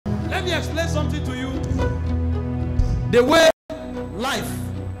Let me explain something to you. The way life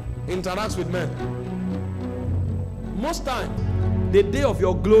interacts with men. Most times, the day of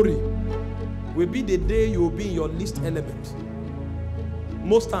your glory will be the day you will be in your least element.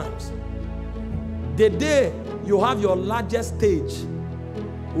 Most times. The day you have your largest stage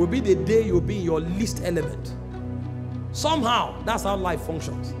will be the day you will be in your least element. Somehow, that's how life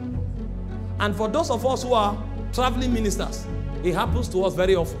functions. And for those of us who are traveling ministers, it happens to us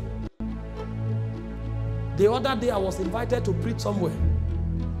very often. The other day I was invited to preach somewhere,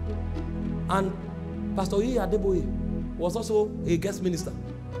 and Pastor E. Adeboye was also a guest minister,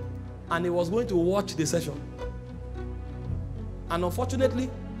 and he was going to watch the session. And unfortunately,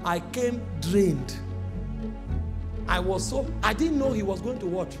 I came drained. I didn't know he was going to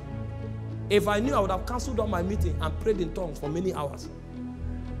watch. If I knew, I would have cancelled on my meeting and prayed in tongues for many hours.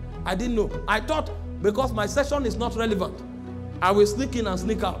 I didn't know. I thought because my session is not relevant, I will sneak in and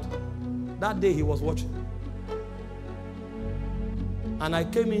sneak out. That day he was watching. And I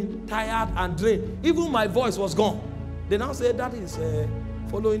came in tired and drained. Even my voice was gone. They now say that is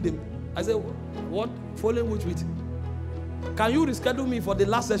following them. I said, what? Following which meeting? Can you reschedule me for the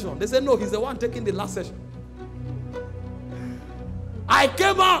last session? They said, no, he's the one taking the last session. I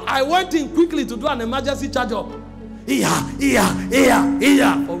came out. I went in quickly to do an emergency charge-up.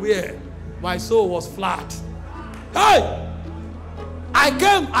 For where? My soul was flat. Hey! I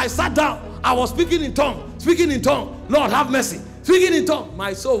came. I sat down. I was speaking in tongue. Lord, have mercy. Speaking in tongue.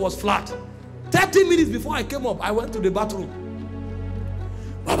 My soul was flat. 30 minutes before I came up, I went to the bathroom.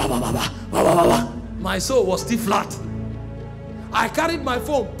 My soul was still flat. I carried my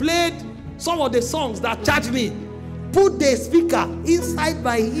phone, played some of the songs that charged me, put the speaker inside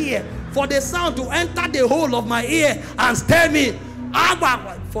my ear for the sound to enter the hole of my ear and stir me.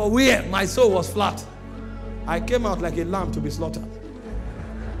 For where? My soul was flat. I came out like a lamb to be slaughtered.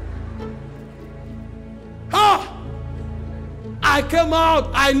 I came out,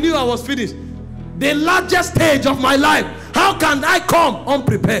 I knew I was finished. The largest stage of my life. How can I come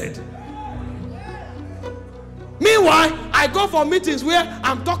unprepared? Meanwhile, I go for meetings where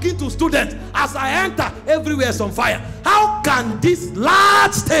I'm talking to students. As I enter, everywhere is on fire. How can this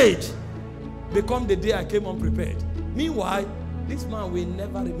large stage become the day I came unprepared? Meanwhile, this man will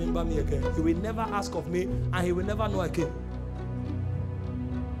never remember me again. He will never ask of me, and he will never know I came.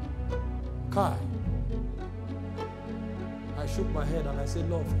 Kai. I shook my head and I said,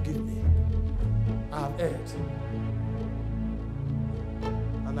 Lord, forgive me. I have erred.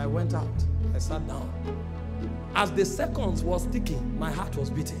 And I went out. I sat down. As the seconds was ticking, my heart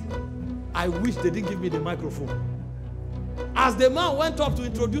was beating. I wish they didn't give me the microphone. As the man went up to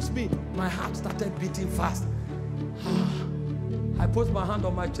introduce me, my heart started beating fast. I put my hand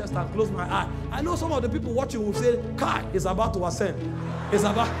on my chest and closed my eye. I know some of the people watching will say, Kai is about to ascend. It's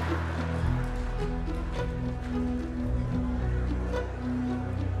about...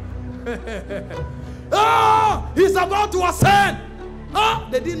 he's about to ascend.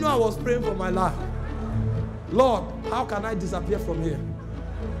 They didn't know I was praying for my life. Lord, how can I disappear from here?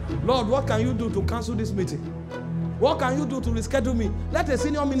 Lord, what can you do to cancel this meeting? What can you do to reschedule me? Let a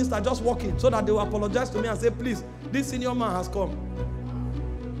senior minister just walk in so that they will apologize to me and say, please, this senior man has come.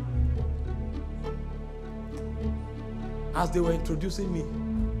 As they were introducing me,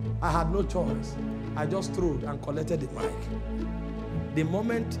 I had no choice. I just strode and collected the mic. The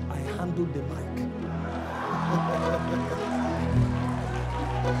moment I handled the mic,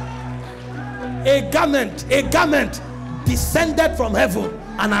 a garment descended from heaven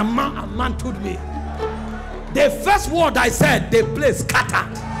and mantled me. The first word I said, the place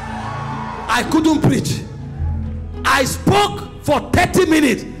scattered. I couldn't preach. I spoke for 30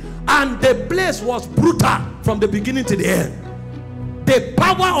 minutes and the place was brutal from the beginning to the end. The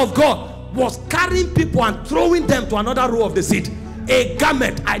power of God was carrying people and throwing them to another row of the seat. A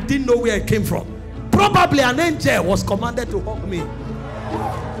garment, I didn't know where it came from. Probably an angel was commanded to hug me.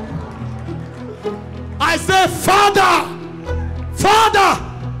 I said, Father, Father,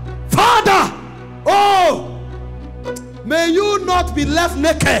 Father, oh, may you not be left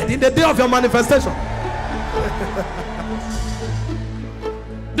naked in the day of your manifestation.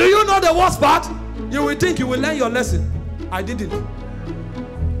 Do you know the worst part? You will think you will learn your lesson. I didn't.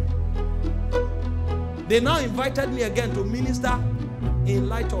 They now invited me again to minister in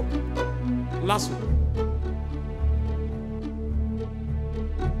Light Up last week.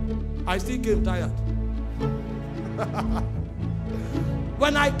 I still came tired.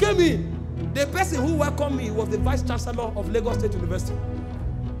 When I came in, the person who welcomed me was the Vice Chancellor of Lagos State University.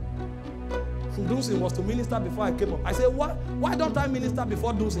 Dunsin was to minister before I came up. I said, why don't I minister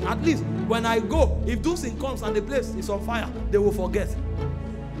before Dunsin? At least when I go, if Dunsin comes and the place is on fire, they will forget.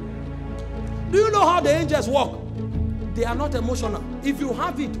 how the angels walk. They are not emotional. If you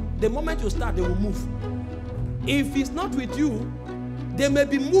have it, the moment you start, they will move. If it's not with you, they may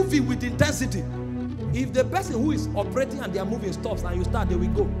be moving with intensity. If the person who is operating and they are moving stops and you start, they will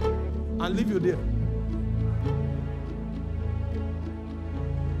go and leave you there.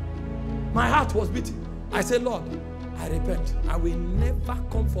 My heart was beating. I said, Lord, I repent. I will never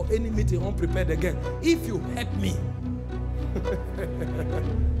come for any meeting unprepared again. If you help me.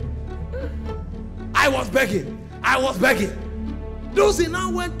 I was begging. I was begging. Those things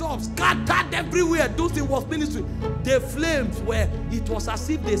now went up, scattered everywhere. Those things was ministry. The flames were, it was as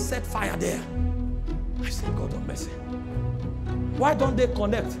if they set fire there. I said, God of mercy. Why don't they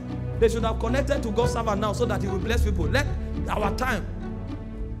connect? They should have connected to God's servant now so that he will bless people. Let our time.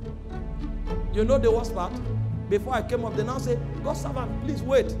 You know the worst part? Before I came up, they now say, God's servant, please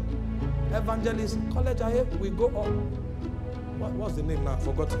wait. Evangelist, College Aye, we go up. What's the name now?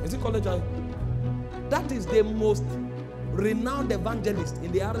 Forgotten. Is it College Aye? That is the most renowned evangelist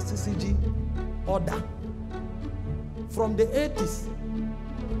in the RCCG order. From the 80s.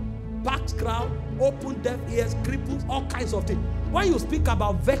 Packed crowd, open deaf ears, cripples, all kinds of things. When you speak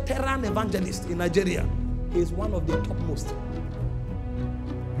about veteran evangelist in Nigeria, he is one of the topmost.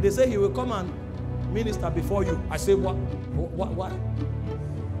 They say he will come and minister before you. I say, what? Why?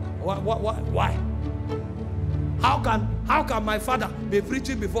 Why? How can my father be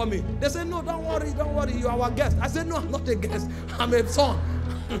preaching before me? They say, no, don't worry, you are our guest. I said, no, I'm not a guest. I'm a son.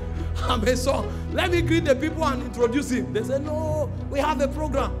 I'm a son. Let me greet the people and introduce him. They said, no, we have a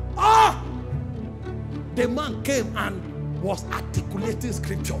program. Ah! The man came and was articulating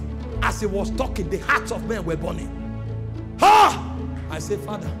scripture. As he was talking, the hearts of men were burning. Ah! I said,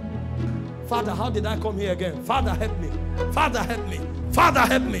 Father, how did I come here again? Father, help me. Father, help me. Father,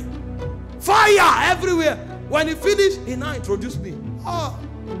 help me. Fire everywhere. When he finished, he now introduced me. Ah.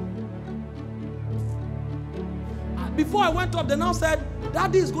 Before I went up, they now said,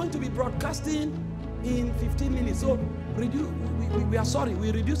 Daddy is going to be broadcasting in 15 minutes. So we are sorry,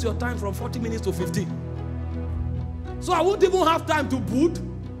 we reduce your time from 40 minutes to 15. So I won't even have time to boot.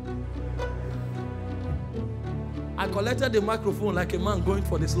 I collected the microphone like a man going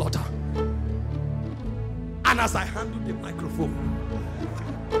for the slaughter. And as I handled the microphone,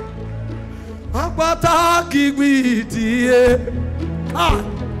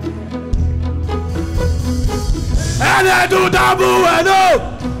 and I do double and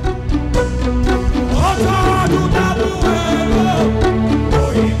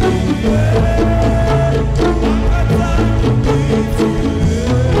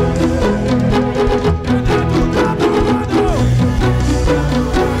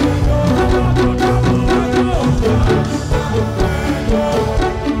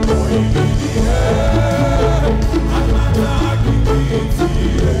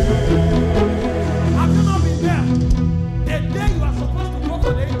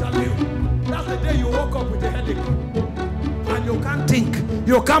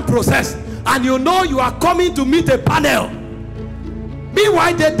you can't process, and you know you are coming to meet a panel.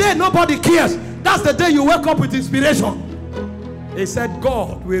 Meanwhile, the day nobody cares, that's the day you wake up with inspiration. He said,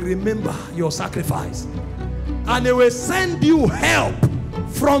 God will remember your sacrifice, and he will send you help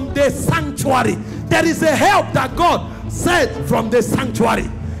from the sanctuary. There is a help that God sent from the sanctuary.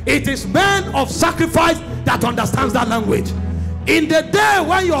 It is men of sacrifice that understands that language. In the day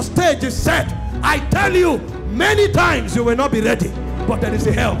when your stage is set, I tell you, many times you will not be ready. But there is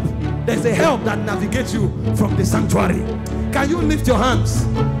a help. There's a help that navigates you from the sanctuary. Can you lift your hands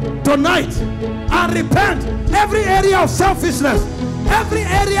tonight and repent every area of selfishness, every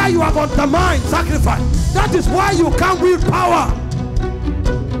area you have undermined sacrifice? That is why you can't wield power.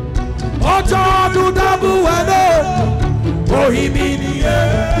 Oh,